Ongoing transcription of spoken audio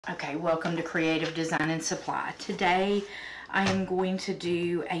Okay, welcome to Creative Design and Supply. Today I am going to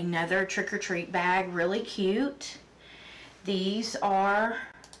do another trick-or-treat bag, really cute. These are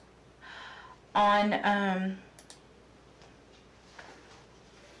on,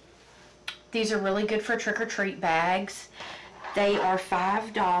 these are really good for trick-or-treat bags. They are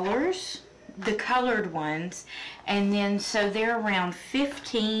 $5, the colored ones, and then so they're around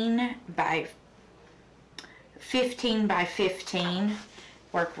 15 by 15.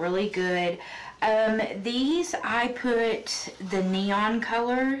 Work really good. These I put the neon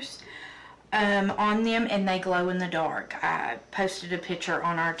colors on them and they glow in the dark. I posted a picture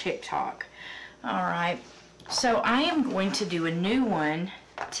on our TikTok. Alright, so I am going to do a new one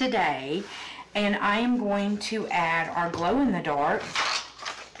today, and I am going to add our glow in the dark.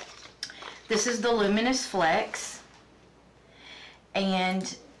 This is the LuminousFlex,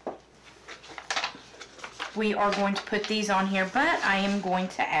 and we are going to put these on here, but I am going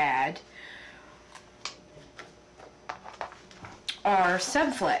to add our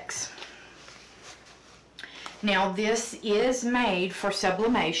Subflex. Now this is made for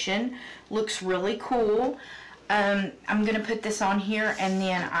sublimation, looks really cool. I'm going to put this on here, and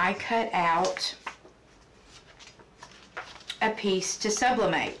then I cut out a piece to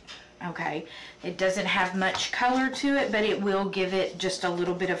sublimate. Okay, it doesn't have much color to it, but it will give it just a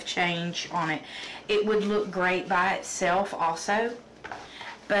little bit of change on it. It would look great by itself also,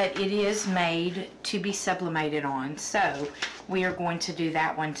 but it is made to be sublimated on, so we are going to do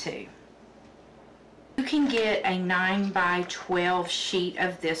that one too. You can get a 9 by 12 sheet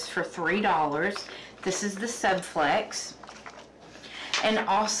of this for $3. This is the Subflex, and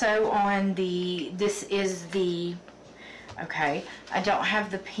also on the, this is the, okay, I don't have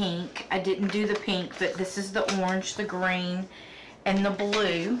the pink. I didn't do the pink, but this is the orange, the green, and the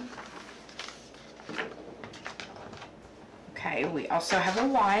blue. Okay, we also have a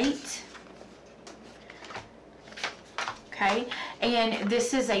white. Okay, and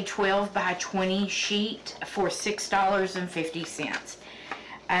this is a 12 by 20 sheet for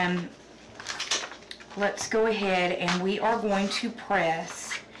 $6.50. Let's go ahead and we are going to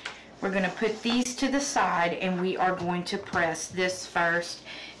press. We're going to put these to the side, and we are going to press this first,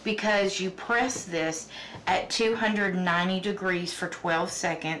 because you press this at 290 degrees for 12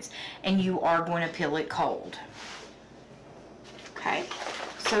 seconds, and you are going to peel it cold. Okay,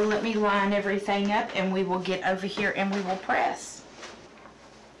 so let me line everything up, and we will get over here and we will press.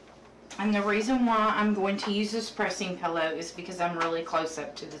 And the reason why I'm going to use this pressing pillow is because I'm really close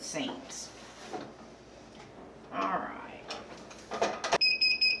up to the seams. All right.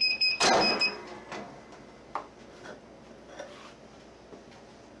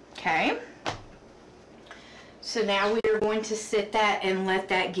 Okay, so now we are going to sit that and let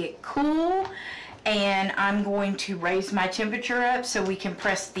that get cool, and I'm going to raise my temperature up so we can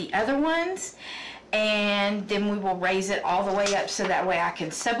press the other ones, and then we will raise it all the way up so that way I can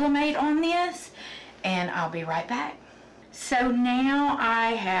sublimate on this, and I'll be right back. So now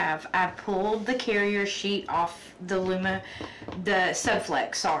I pulled the carrier sheet off the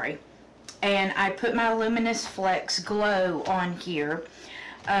Subflex, sorry, and I put my LuminousFlex Glow on here.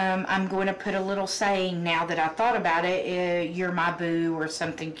 I'm going to put a little saying, now that I thought about it, you're my boo, or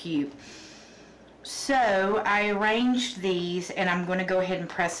something cute. So I arranged these, and I'm going to go ahead and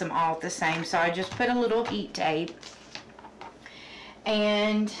press them all the same. So I just put a little heat tape,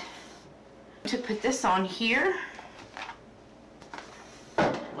 and to put this on here.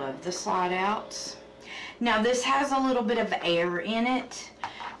 Love the slide outs. Now this has a little bit of air in it,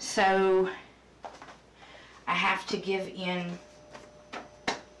 so I have to give in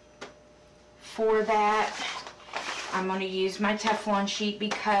for that. I'm going to use my Teflon sheet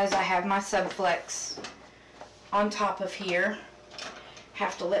because I have my Subflex on top of here.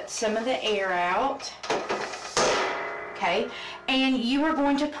 Have to let some of the air out. Okay, and you are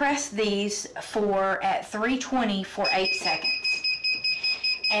going to press these at 320 for 8 seconds.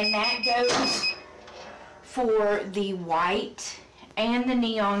 And that goes for the white and the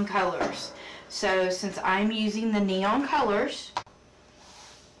neon colors. So since I'm using the neon colors,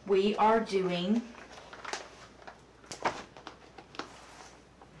 we are doing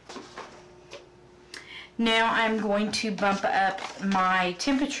now I'm going to bump up my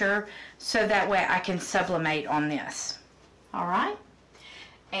temperature so that way I can sublimate on this. Alright,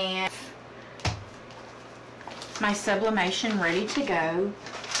 and my sublimation ready to go.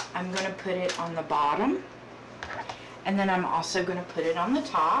 I'm going to put it on the bottom, and then I'm also going to put it on the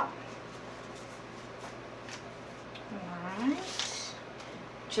top. Alright,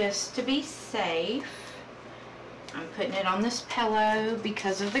 just to be safe, I'm putting it on this pillow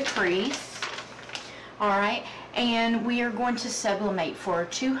because of the crease. Alright, and we are going to sublimate for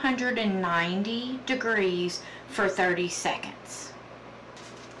 290 degrees for 30 seconds.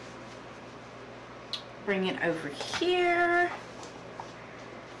 Bring it over here.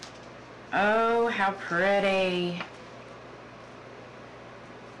 Oh, how pretty.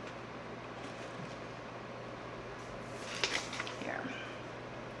 Here.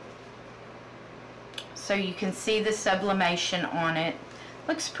 So you can see the sublimation on it.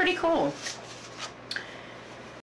 Looks pretty cool.